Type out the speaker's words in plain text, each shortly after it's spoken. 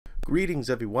Greetings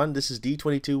everyone, this is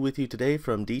D22 with you today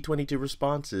from D22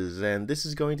 Responses, and this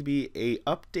is going to be a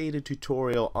updated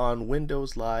tutorial on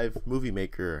Windows Live Movie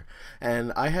Maker.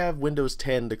 And I have Windows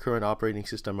 10, the current operating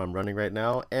system I'm running right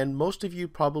now, and most of you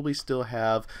probably still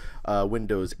have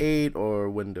Windows 8 or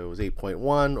Windows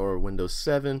 8.1 or Windows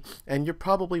 7, and you're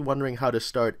probably wondering how to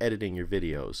start editing your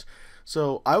videos.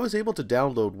 So I was able to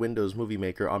download Windows Movie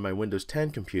Maker on my Windows 10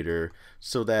 computer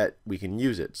so that we can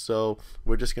use it. So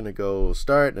we're just going to go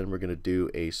start and we're going to do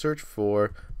a search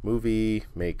for Movie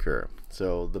Maker.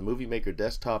 So the Movie Maker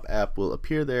desktop app will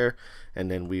appear there, and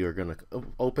then we are going to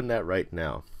open that right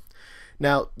now.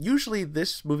 Now, usually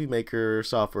this Movie Maker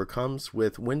software comes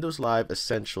with Windows Live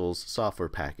Essentials software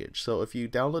package. So if you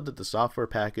downloaded the software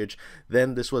package,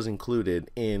 then this was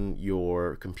included in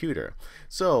your computer.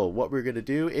 So what we're going to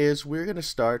do is we're going to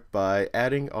start by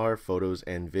adding our photos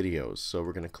and videos. So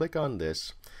we're going to click on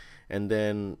this, and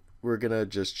then we're going to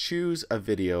just choose a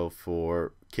video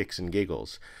for kicks and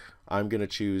giggles. I'm going to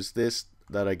choose this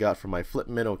that I got from my Flip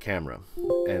Minnow camera.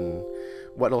 And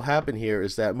what will happen here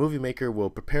is that Movie Maker will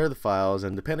prepare the files,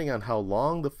 and depending on how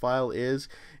long the file is,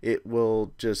 it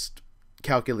will just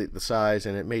calculate the size,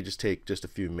 and it may just take just a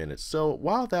few minutes. So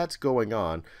while that's going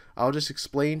on, I'll just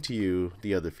explain to you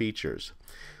the other features.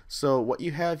 So what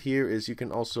you have here is you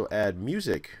can also add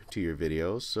music to your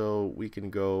videos. So we can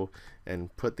go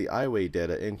and put the iWay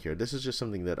data in here. This is just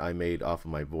something that I made off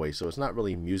of my voice, so it's not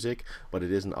really music, but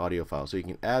it is an audio file. So you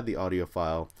can add the audio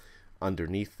file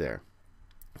underneath there.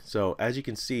 So as you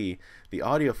can see, the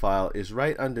audio file is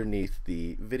right underneath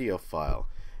the video file,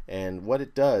 and what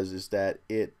it does is that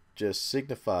it just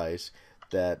signifies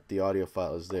that the audio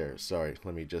file is there. Sorry,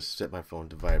 let me just set my phone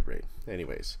to vibrate.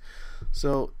 Anyways,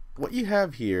 so what you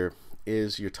have here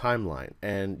is your timeline,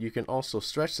 and you can also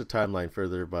stretch the timeline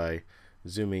further by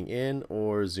zooming in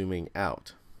or zooming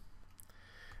out.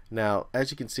 Now, as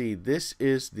you can see, this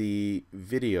is the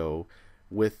video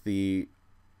with the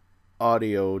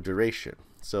audio duration.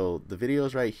 So the video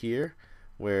is right here,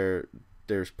 where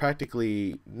there's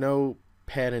practically no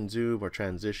pan and zoom or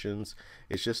transitions.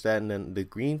 It's just that, and then the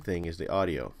green thing is the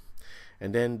audio.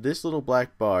 And then this little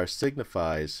black bar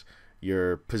signifies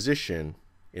your position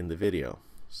in the video.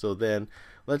 So then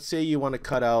let's say you want to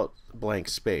cut out blank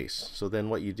space. So then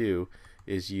what you do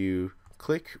is you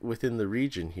click within the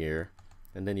region here,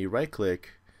 and then you right click,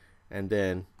 and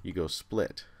then you go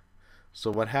split. So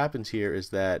what happens here is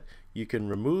that you can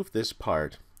remove this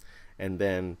part, and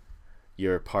then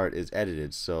your part is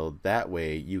edited, so that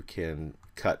way you can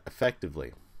cut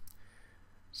effectively.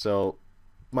 So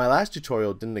my last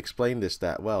tutorial didn't explain this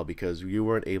that well because you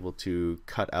weren't able to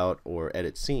cut out or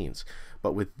edit scenes,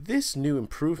 but with this new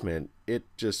improvement it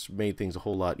just made things a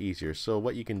whole lot easier. So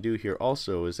what you can do here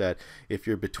also is that if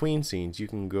you're between scenes, you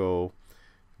can go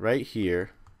right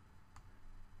here,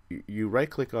 you right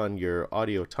click on your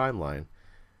audio timeline,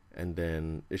 and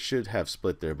then it should have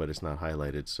split there, but it's not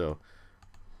highlighted. So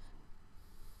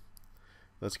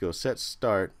let's go set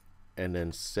start and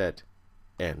then set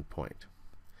end point.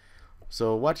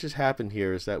 So what just happened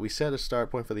here is that we set a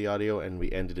start point for the audio and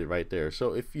we ended it right there.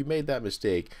 So if you made that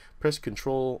mistake, press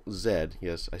Control Z.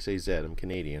 Yes, I say Z, I'm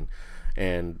Canadian,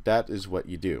 and that is what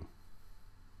you do.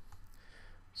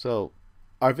 So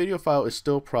our video file is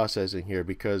still processing here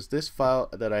because this file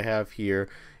that I have here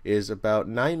is about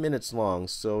 9 minutes long,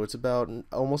 so it's about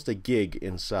almost a gig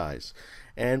in size.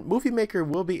 And Movie Maker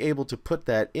will be able to put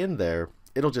that in there.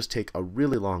 It'll just take a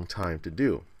really long time to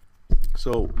do.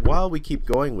 So while we keep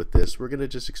going with this, we're going to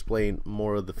just explain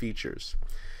more of the features.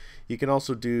 You can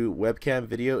also do webcam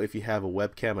video if you have a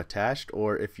webcam attached,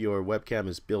 or if your webcam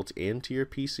is built into your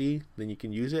PC, then you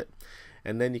can use it.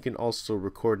 And then you can also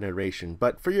record narration.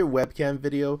 But for your webcam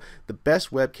video, the best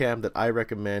webcam that I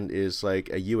recommend is like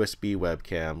a USB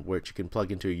webcam, which you can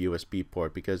plug into a USB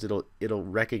port, because it'll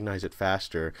recognize it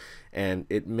faster, and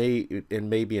it may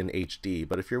be in HD.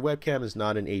 But if your webcam is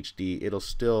not in HD, it'll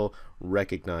still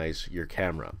recognize your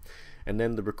camera. And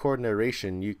then the record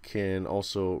narration, you can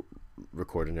also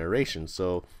record a narration.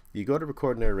 So you go to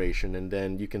record narration, and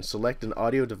then you can select an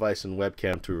audio device and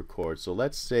webcam to record. So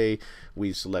let's say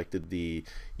we selected the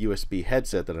USB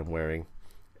headset that I'm wearing,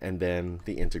 and then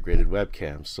the integrated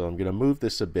webcam. So I'm going to move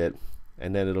this a bit,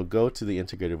 and then it'll go to the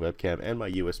integrated webcam and my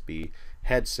USB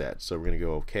headset. So we're going to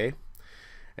go OK.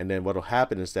 And then what will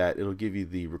happen is that it'll give you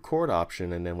the record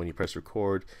option, and then when you press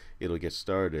record, it'll get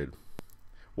started.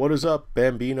 What is up,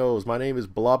 Bambinos? My name is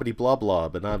Blobbity Blah Blah,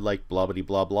 but I like Blobbity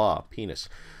Blah Blah, penis.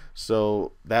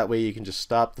 So that way you can just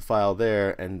stop the file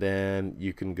there, and then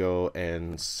you can go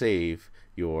and save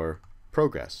your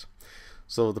progress.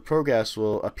 So the progress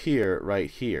will appear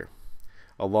right here.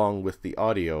 along with the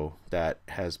audio that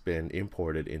has been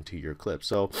imported into your clip.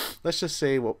 So let's just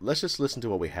say, let's just listen to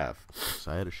what we have.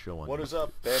 So I had a show on. What is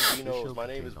up, Bambinos? My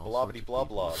name is Blobbity Blah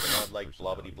Blah, and I'd like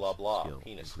Blobbity Blah Blah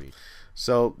penis.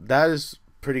 So that is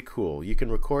pretty cool. You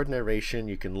can record narration,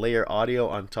 you can layer audio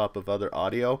on top of other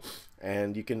audio,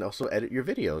 and you can also edit your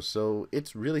videos. So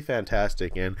it's really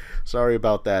fantastic. And sorry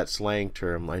about that slang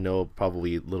term. I know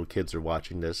probably little kids are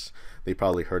watching this. They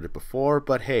probably heard it before,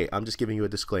 but hey, I'm just giving you a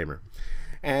disclaimer.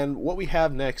 And what we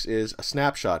have next is a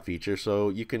snapshot feature. So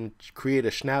you can create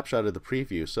a snapshot of the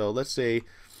preview. So let's say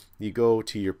you go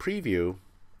to your preview.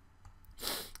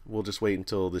 We'll just wait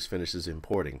until this finishes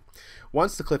importing.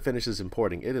 Once the clip finishes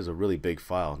importing, it is a really big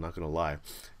file, not gonna lie.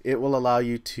 It will allow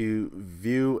you to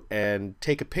view and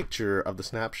take a picture of the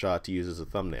snapshot to use as a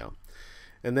thumbnail.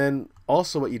 And then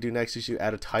also what you do next is you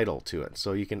add a title to it.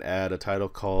 So you can add a title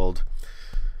called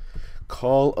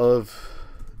Call of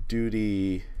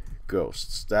Duty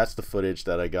Ghosts. That's the footage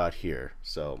that I got here.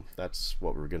 So that's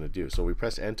what we're gonna do. So we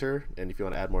press enter, and if you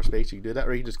want to add more space, you can do that,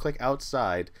 or you can just click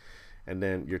outside and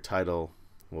then your title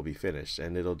will be finished,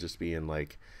 and it'll just be in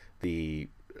like the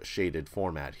shaded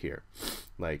format here.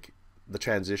 Like the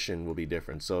transition will be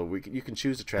different, so you can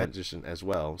choose a transition as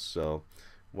well. So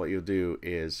what you'll do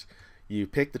is you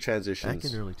pick the transitions.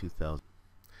 Back in early 2000.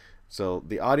 So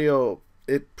the audio,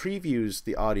 it previews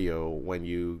the audio when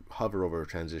you hover over a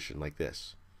transition like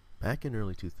this. Back in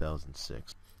early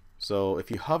 2006. So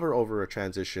if you hover over a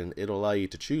transition, it'll allow you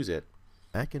to choose it.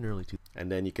 Back in early 2000.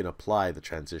 And then you can apply the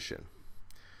transition.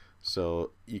 So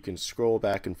you can scroll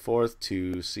back and forth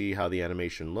to see how the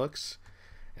animation looks,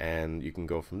 and you can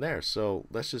go from there. So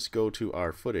let's just go to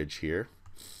our footage here.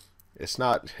 It's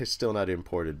still not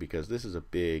imported because this is a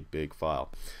big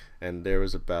file, and there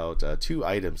was about 2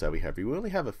 items that we have. We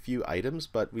only have a few items,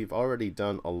 but we've already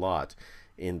done a lot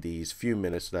in these few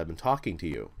minutes that I've been talking to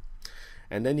you.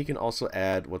 And then you can also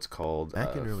add what's called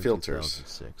filters.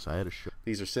 2006, I had a show.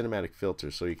 These are cinematic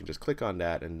filters, so you can just click on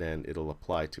that and then it'll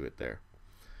apply to it there.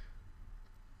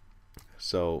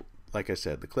 So like I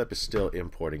said, the clip is still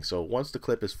importing. So once the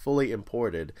clip is fully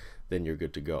imported, then you're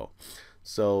good to go.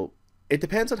 So it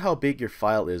depends on how big your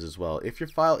file is as well. If your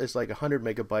file is like 100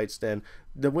 megabytes, then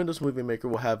the Windows Movie Maker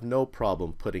will have no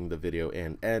problem putting the video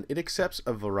in, and it accepts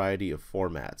a variety of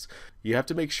formats. You have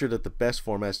to make sure that the best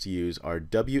formats to use are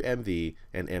WMV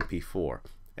and MP4.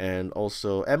 And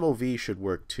also MOV should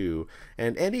work too,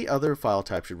 and any other file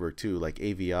type should work too, like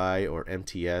AVI or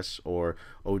MTS or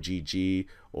OGG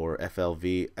or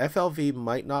FLV. FLV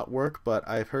might not work, but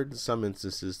I've heard in some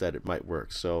instances that it might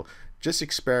work. So just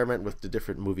experiment with the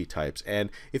different movie types. And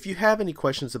if you have any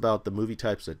questions about the movie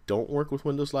types that don't work with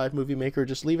Windows Live Movie Maker,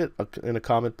 just leave it in a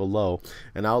comment below,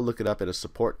 and I'll look it up in a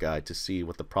support guide to see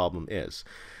what the problem is.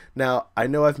 Now, I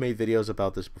know I've made videos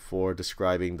about this before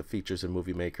describing the features in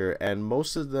Movie Maker, and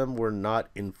most of them were not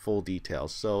in full detail.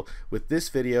 So with this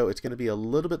video, it's going to be a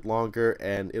little bit longer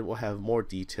and it will have more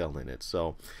detail in it.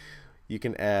 So you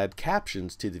can add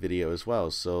captions to the video as well.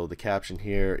 So the caption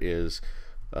here is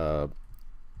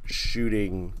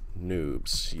shooting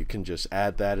noobs. You can just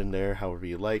add that in there however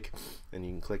you like, and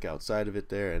you can click outside of it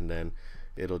there, and then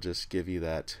it'll just give you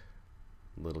that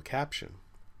little caption.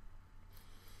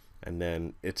 And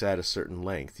then it's at a certain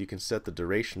length. You can set the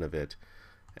duration of it,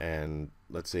 and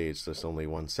let's say it's just only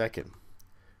 1 second,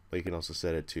 but you can also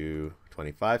set it to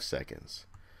 25 seconds,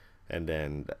 and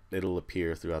then it'll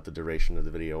appear throughout the duration of the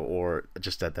video or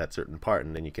just at that certain part,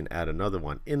 and then you can add another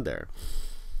one in there.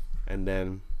 And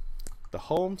then the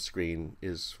home screen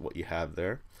is what you have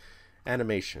there.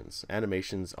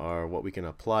 Animations are what we can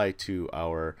apply to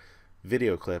our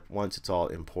video clip once it's all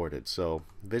imported. So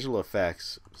visual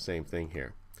effects, same thing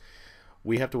here.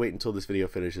 We have to wait until this video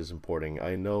finishes importing.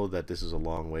 I know that this is a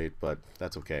long wait, but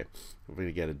that's okay. We're going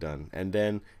to get it done. And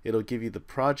then it'll give you the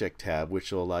project tab,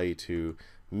 which will allow you to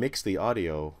mix the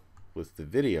audio with the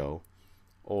video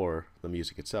or the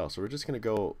music itself. So we're just going to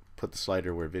go put the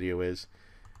slider where video is,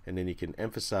 and then you can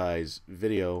emphasize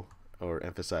video or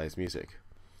emphasize music.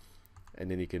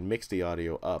 And then you can mix the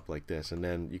audio up like this, and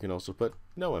then you can also put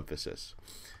no emphasis.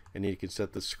 And then you can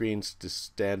set the screens to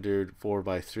standard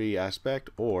 4:3 aspect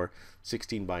or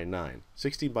 16:9.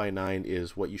 16:9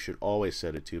 is what you should always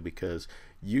set it to, because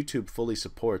YouTube fully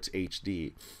supports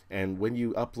HD, and when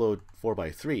you upload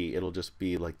 4:3, it'll just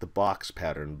be like the box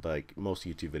pattern like most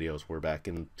YouTube videos were back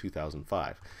in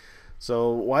 2005.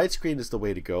 So widescreen is the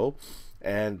way to go,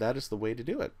 and that is the way to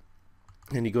do it.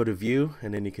 And you go to view,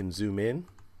 and then you can zoom in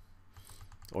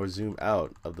or zoom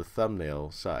out of the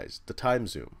thumbnail size, the time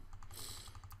zoom.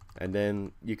 And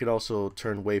then you can also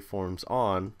turn waveforms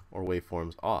on or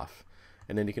waveforms off,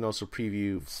 and then you can also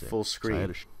preview full screen. So I had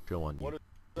a show on you.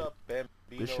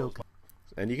 This show.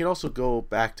 And you can also go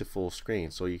back to full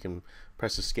screen, so you can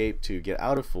press escape to get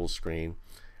out of full screen,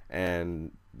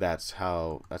 and that's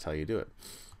how you do it.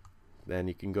 Then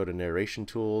you can go to Narration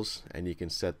Tools and you can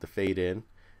set the fade in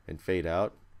and fade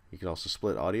out. You can also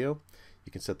split audio.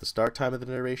 You can set the start time of the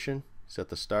narration, set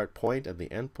the start point and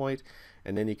the end point,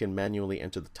 and then you can manually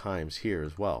enter the times here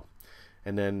as well.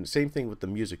 And then same thing with the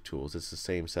music tools. It's the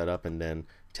same setup. And then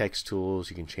text tools,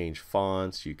 you can change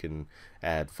fonts, you can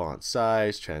add font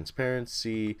size,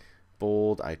 transparency,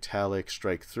 bold, italic,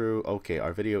 strike through. Okay,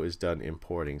 our video is done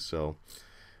importing. So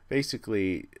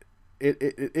basically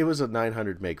it was a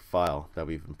 900 meg file that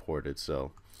we've imported.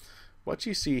 So what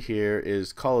you see here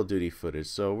is Call of Duty footage.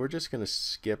 So we're just going to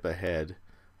skip ahead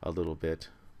a little bit,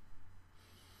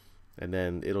 and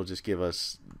then it'll just give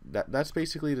us that's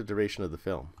basically the duration of the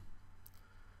film.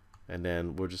 And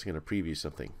then we're just going to preview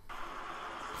something.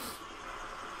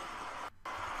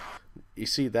 You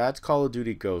see, that's Call of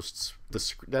Duty Ghosts.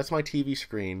 That's my TV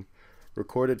screen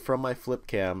recorded from my flip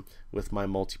cam with my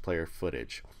multiplayer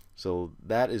footage. So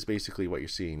that is basically what you're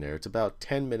seeing there. It's about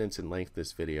 10 minutes in length,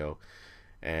 this video,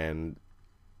 and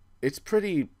it's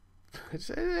pretty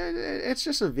it's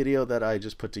just a video that I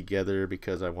just put together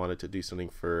because I wanted to do something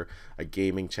for a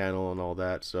gaming channel and all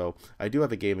that. So I do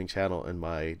have a gaming channel in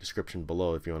my description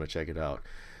below if you want to check it out.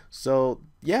 So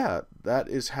yeah, that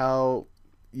is how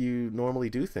you normally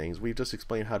do things. We've just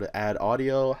explained how to add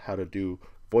audio, how to do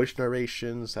voice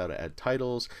narrations, how to add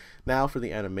titles. Now for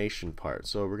the animation part.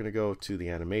 So we're going to go to the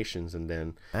animations, and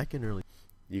then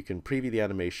you can preview the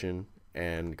animation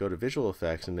and go to visual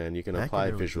effects, and then you can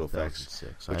apply visual effects,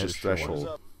 which is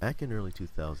threshold. Back in early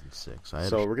 2006.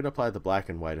 So we're going to apply the black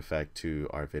and white effect to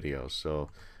our video. So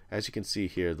as you can see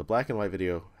here, the black and white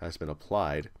video has been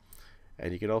applied,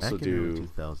 and you can also do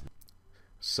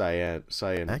cyan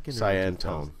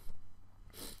tone.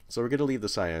 So we're going to leave the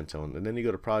cyan tone, and then you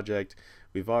go to project.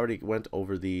 We've already went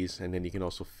over these, and then you can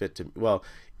also fit to, well,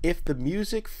 if the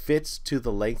music fits to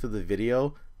the length of the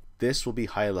video, this will be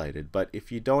highlighted. But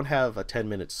if you don't have a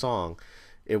 10-minute song,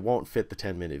 it won't fit the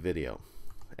 10-minute video.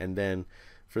 And then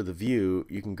for the view,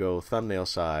 you can go thumbnail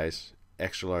size,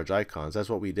 extra large icons. That's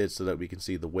what we did so that we can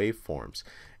see the waveforms.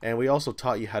 And we also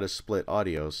taught you how to split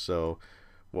audio. So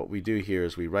what we do here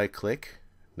is we right click,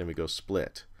 then we go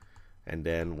split, and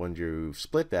then when you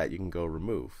split that, you can go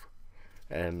remove.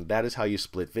 And that is how you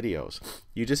split videos.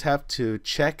 You just have to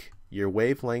check your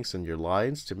wavelengths and your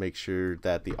lines to make sure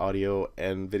that the audio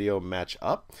and video match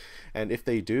up, and if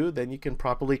they do, then you can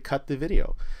properly cut the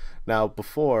video. Now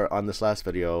before, on this last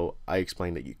video, I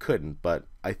explained that you couldn't, but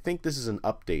I think this is an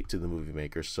update to the Movie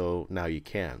Maker, so now you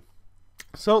can.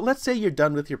 So let's say you're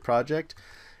done with your project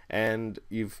and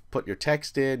you've put your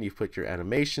text in, you've put your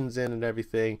animations in and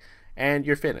everything, and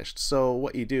you're finished. So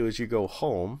what you do is you go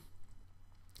home,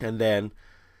 and then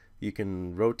you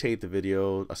can rotate the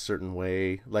video a certain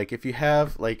way. Like if you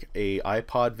have like a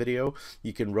iPod video,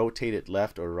 you can rotate it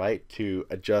left or right to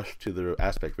adjust to the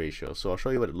aspect ratio. So I'll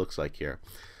show you what it looks like here.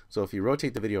 So if you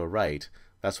rotate the video right,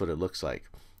 that's what it looks like.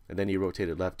 And then you rotate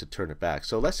it left to turn it back.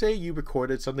 So let's say you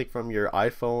recorded something from your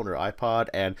iPhone or iPod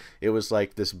and it was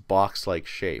like this box-like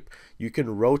shape. You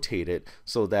can rotate it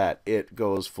so that it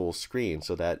goes full screen,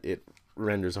 so that it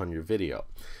renders on your video.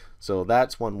 So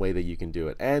that's one way that you can do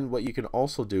it. And what you can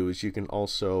also do is you can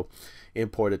also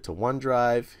import it to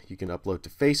OneDrive, you can upload to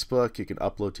Facebook, you can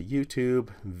upload to YouTube,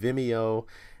 Vimeo,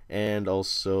 and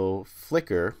also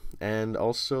Flickr, and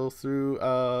also through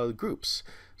groups.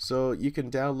 So you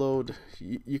can download,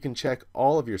 you can check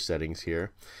all of your settings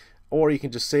here, or you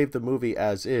can just save the movie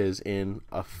as is in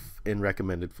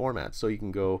recommended format. So you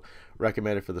can go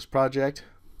recommended for this project,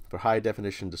 for high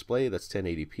definition display, that's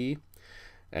 1080p.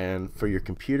 And for your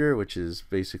computer, which is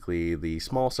basically the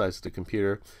small size of the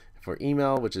computer, for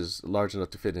email, which is large enough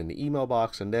to fit in the email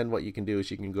box. And then what you can do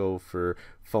is you can go for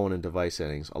phone and device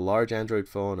settings, a large Android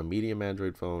phone, a medium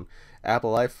Android phone,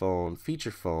 Apple iPhone, feature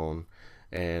phone,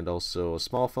 and also a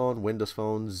small phone, Windows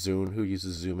Phone, Zoom, who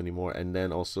uses Zoom anymore, and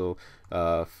then also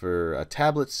for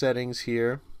tablet settings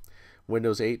here,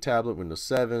 Windows 8 tablet, Windows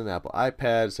 7, Apple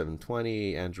iPad,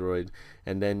 720, Android,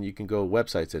 and then you can go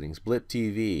website settings, Blip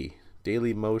TV,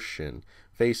 Daily Motion,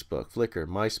 Facebook, Flickr,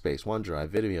 MySpace, OneDrive,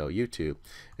 Vimeo, YouTube,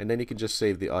 and then you can just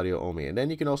save the audio only. And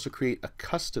then you can also create a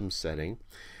custom setting,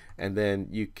 and then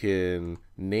you can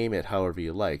name it however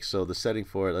you like. So the setting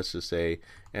for it, let's just say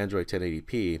Android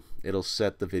 1080p, it'll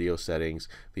set the video settings,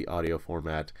 the audio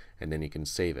format, and then you can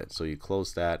save it. So you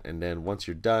close that, and then once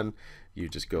you're done, you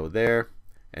just go there,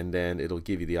 and then it'll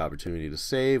give you the opportunity to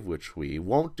save, which we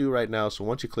won't do right now. So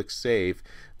once you click save,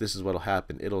 this is what will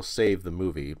happen. It'll save the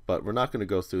movie, but we're not going to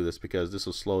go through this because this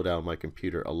will slow down my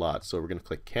computer a lot. So we're going to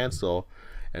click cancel,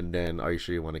 and then are you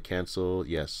sure you want to cancel?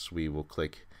 Yes, we will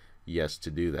click yes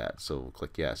to do that. So we'll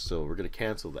click yes. So we're going to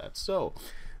cancel that. So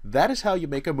that is how you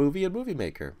make a movie in Movie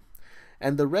Maker.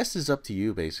 And the rest is up to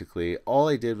you, basically. All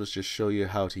I did was just show you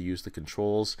how to use the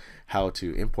controls, how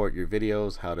to import your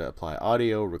videos, how to apply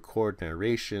audio, record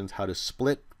narrations, how to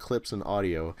split clips and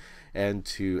audio, and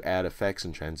to add effects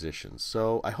and transitions.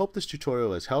 So I hope this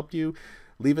tutorial has helped you.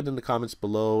 Leave it in the comments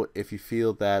below if you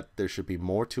feel that there should be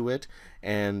more to it.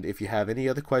 And if you have any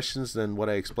other questions than what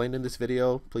I explained in this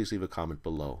video, please leave a comment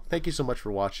below. Thank you so much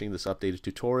for watching this updated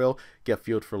tutorial. Get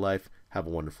fueled for life. Have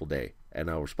a wonderful day. And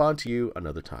I'll respond to you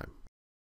another time.